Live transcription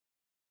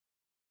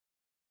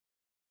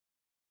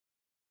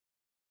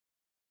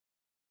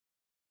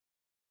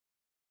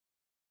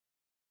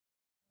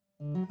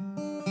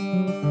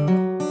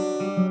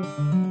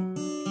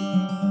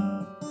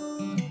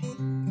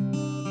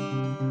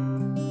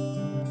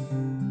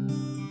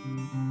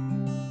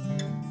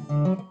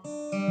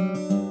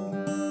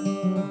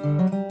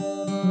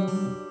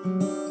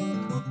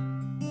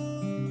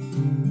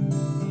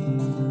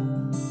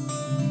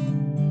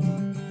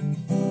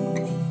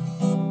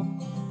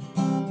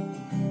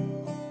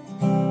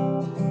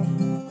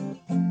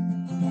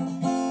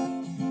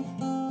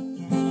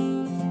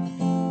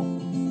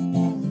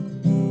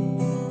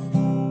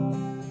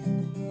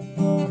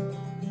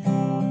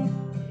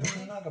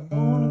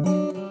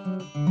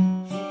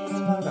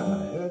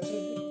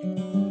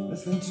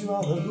Listen to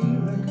all the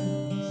lyrics,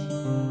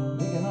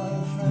 making all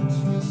your friends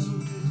feel so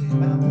guilty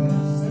about their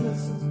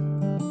cynicism.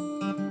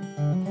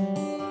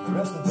 The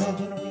rest of their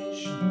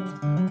generation,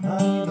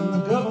 not even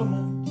the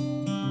government,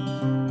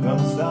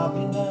 gonna stop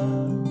you now.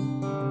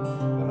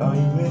 But are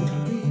you ready to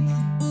be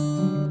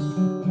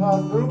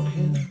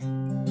heartbroken?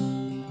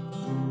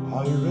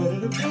 Are you ready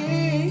to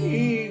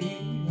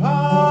be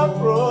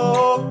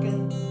heartbroken?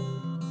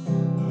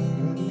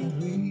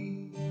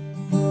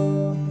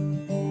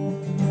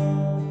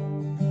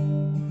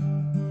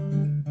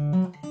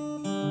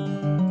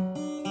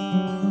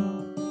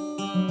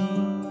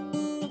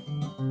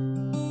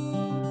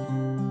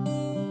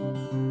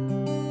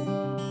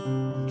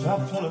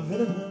 Chock full of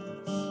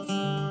vitamins,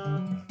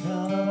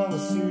 kind of all the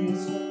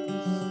seriousness.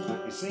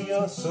 You say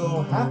you're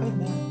so happy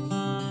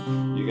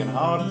now, you can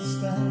hardly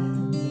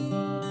stand.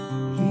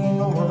 Lean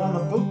over on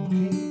the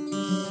bookcase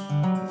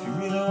if you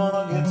really want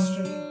to get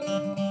straight.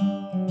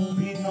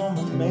 Reading on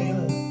the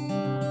mailer,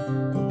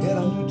 go get a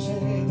new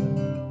tailor.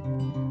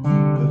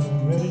 But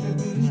you're ready to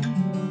be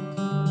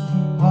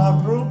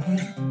heartbroken.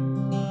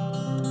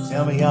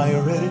 Tell me, are you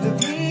ready to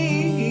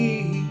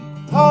be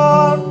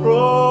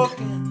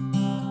heartbroken?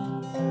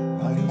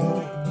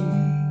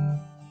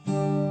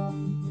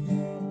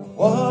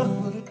 What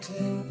would it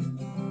take?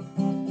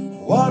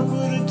 What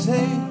would it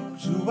take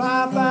to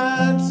wipe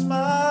that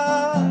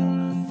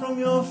smile from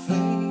your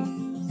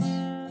face?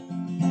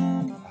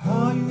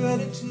 Are you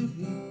ready to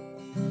be?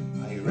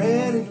 Are you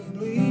ready to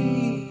bleed?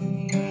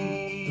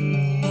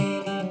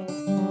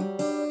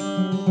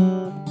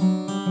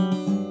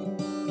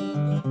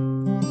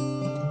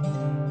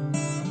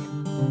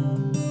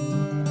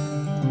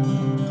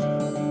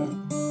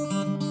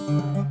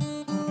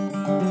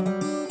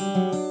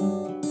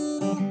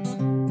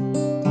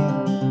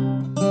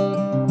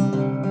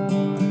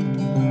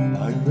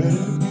 Ready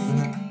to be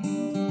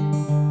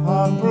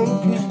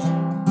heartbroken?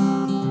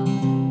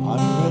 Are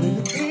you ready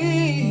to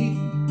be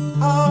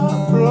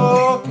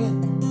heartbroken?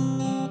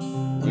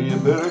 Well, you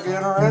better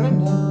get ready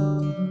now.